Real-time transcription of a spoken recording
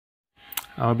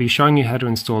I'll be showing you how to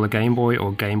install a Game Boy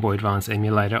or Game Boy Advance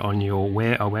emulator on your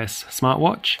Wear OS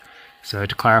smartwatch. So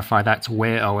to clarify, that's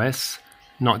Wear OS,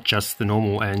 not just the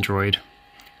normal Android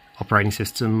operating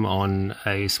system on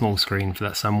a small screen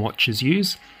that some watches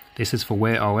use. This is for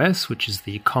Wear OS, which is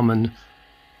the common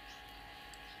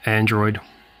Android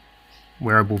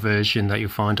wearable version that you'll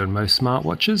find on most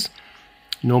smartwatches.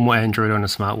 Normal Android on a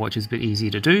smartwatch is a bit easy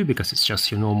to do because it's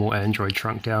just your normal Android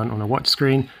shrunk down on a watch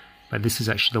screen, but this is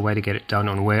actually the way to get it done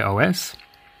on Wear OS,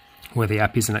 where the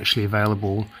app isn't actually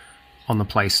available on the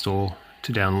Play Store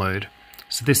to download.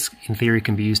 So this, in theory,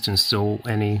 can be used to install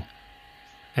any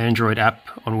Android app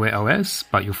on Wear OS,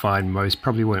 but you'll find most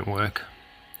probably won't work.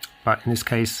 But in this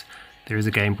case, there is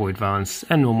a Game Boy Advance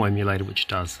and normal emulator which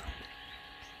does.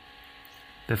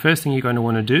 The first thing you're going to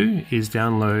want to do is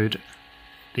download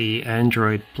the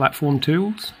Android platform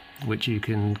tools, which you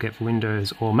can get for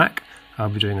Windows or Mac. I'll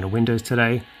be doing it on Windows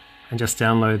today, and just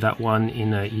download that one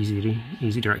in an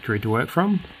easy directory to work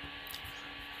from.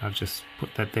 I've just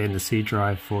put that there in the C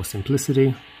drive for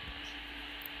simplicity.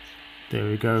 There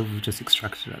we go, we've just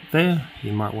extracted it there.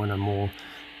 You might want a more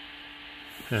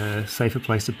safer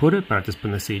place to put it, but I've just put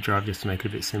in the C drive just to make it a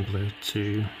bit simpler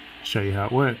to show you how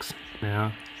it works.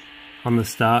 Now, on the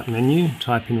start menu,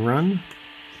 type in run,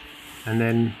 and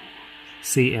then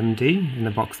CMD in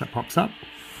the box that pops up.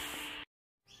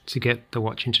 To get the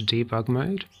watch into debug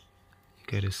mode, you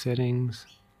go to settings,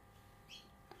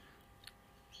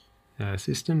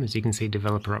 system. As you can see,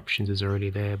 developer options is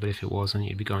already there, but if it wasn't,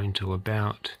 you'd be going to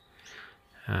about,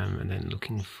 and then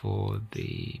looking for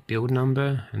the build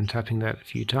number and tapping that a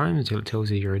few times until it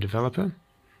tells you you're a developer,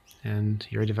 and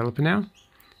you're a developer now.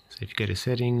 So if you go to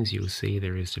settings, you'll see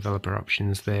there is developer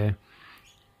options there,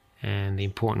 and the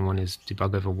important one is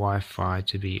debug over Wi-Fi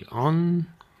to be on,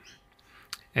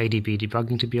 ADB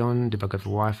debugging to be on, debug over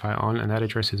Wi-Fi on, and that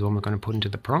address is what we're going to put into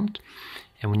the prompt.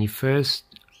 And when you first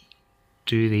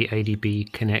do the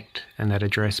ADB connect and that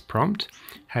address prompt,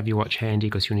 have your watch handy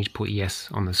because you'll need to put yes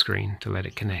on the screen to let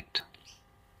it connect.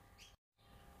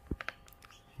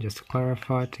 Just to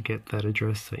clarify, to get that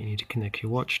address that you need to connect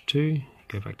your watch to,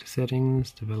 go back to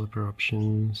settings, developer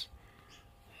options,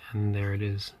 and there it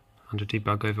is. Under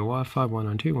debug over Wi-Fi,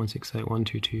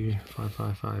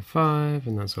 192.168.122.5555,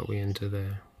 and that's what we enter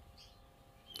there.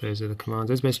 Those are the commands.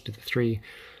 Those are basically the three,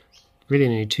 really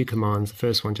only two commands. The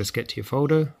first one, just get to your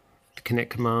folder, the connect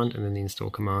command, and then the install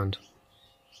command.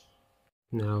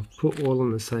 Now I've put all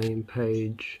on the same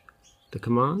page the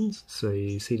commands, so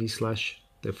you cd/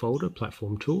 the folder,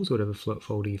 platform tools, whatever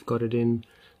folder you've got it in,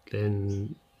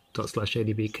 then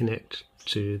 /adb connect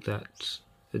to that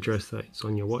address that's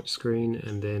on your watch screen,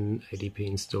 and then adp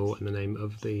install and the name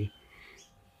of the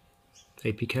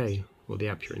APK or the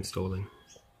app you're installing.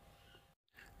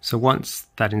 So once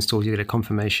that installs, you get a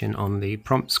confirmation on the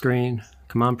prompt screen,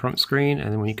 command prompt screen, and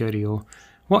then when you go to your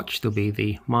watch, there'll be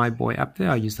the My OldBoy app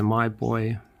there. I use the My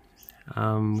OldBoy,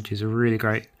 which is a really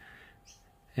great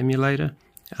emulator.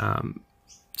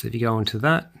 So if you go into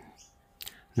that,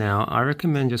 now I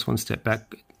recommend just one step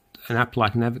back, an app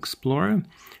like Nav Explorer,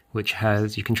 which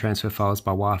has, you can transfer files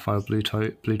by Wi-Fi or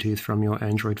Bluetooth from your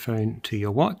Android phone to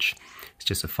your watch. It's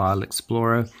just a file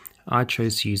explorer. I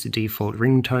chose to use the default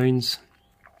ringtones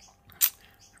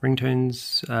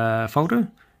folder.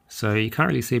 So you can't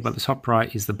really see, but the top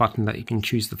right is the button that you can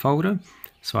choose the folder.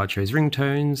 So I chose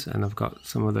ringtones, and I've got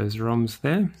some of those ROMs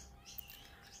there.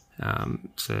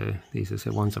 So these are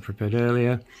the ones I prepared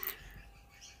earlier.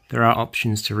 There are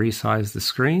options to resize the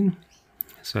screen.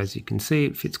 So as you can see,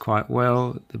 it fits quite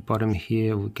well. The bottom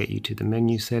here will get you to the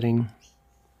menu setting.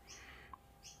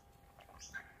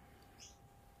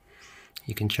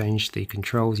 You can change the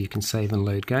controls, you can save and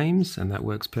load games, and that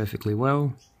works perfectly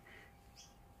well.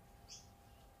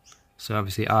 So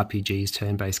obviously RPGs,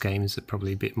 turn-based games, are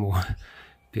probably a bit more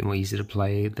easy to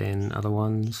play than other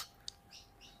ones,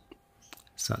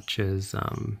 such as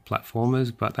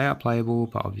platformers, but they are playable,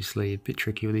 but obviously a bit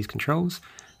tricky with these controls.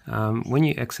 When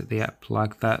you exit the app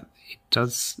like that, it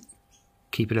does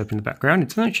keep it open in the background. It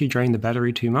doesn't actually drain the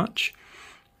battery too much.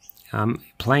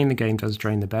 Playing the game does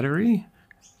drain the battery.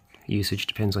 Usage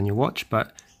depends on your watch,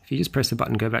 but if you just press the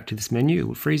button, go back to this menu, it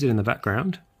will freeze it in the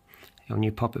background. And when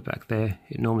you pop it back there,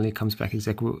 it normally comes back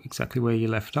exactly where you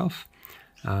left off.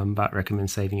 But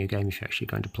recommend saving your game if you're actually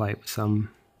going to play it with some.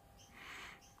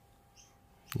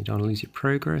 You don't want to lose your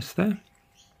progress there.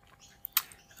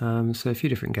 So a few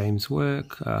different games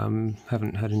work.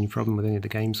 Haven't had any problem with any of the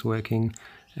games working.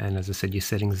 And as I said, your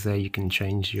settings there, you can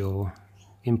change your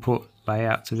input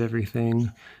layouts of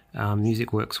everything.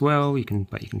 Music works well,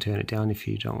 but you can turn it down if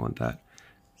you don't want that.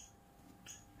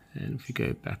 And if you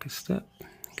go back a step,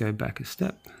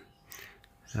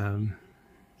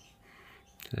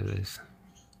 So there's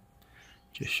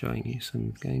just showing you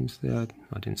some games there.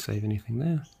 I didn't save anything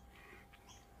there.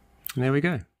 And there we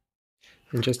go.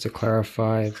 And just to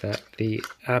clarify that the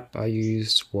app I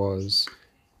used was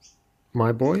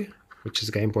My Boy, which is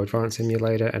a Game Boy Advance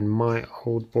emulator, and My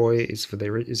OldBoy is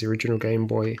the original Game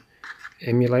Boy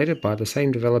emulator by the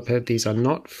same developer. These are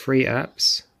not free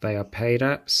apps, they are paid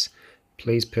apps.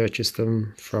 Please purchase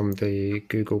them from the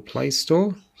Google Play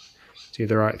Store. Do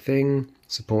the right thing,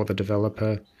 support the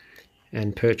developer,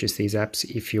 and purchase these apps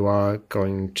if you are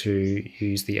going to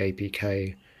use the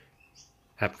APK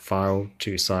app file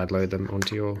to sideload them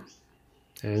onto your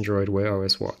Android Wear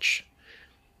OS watch.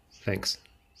 Thanks.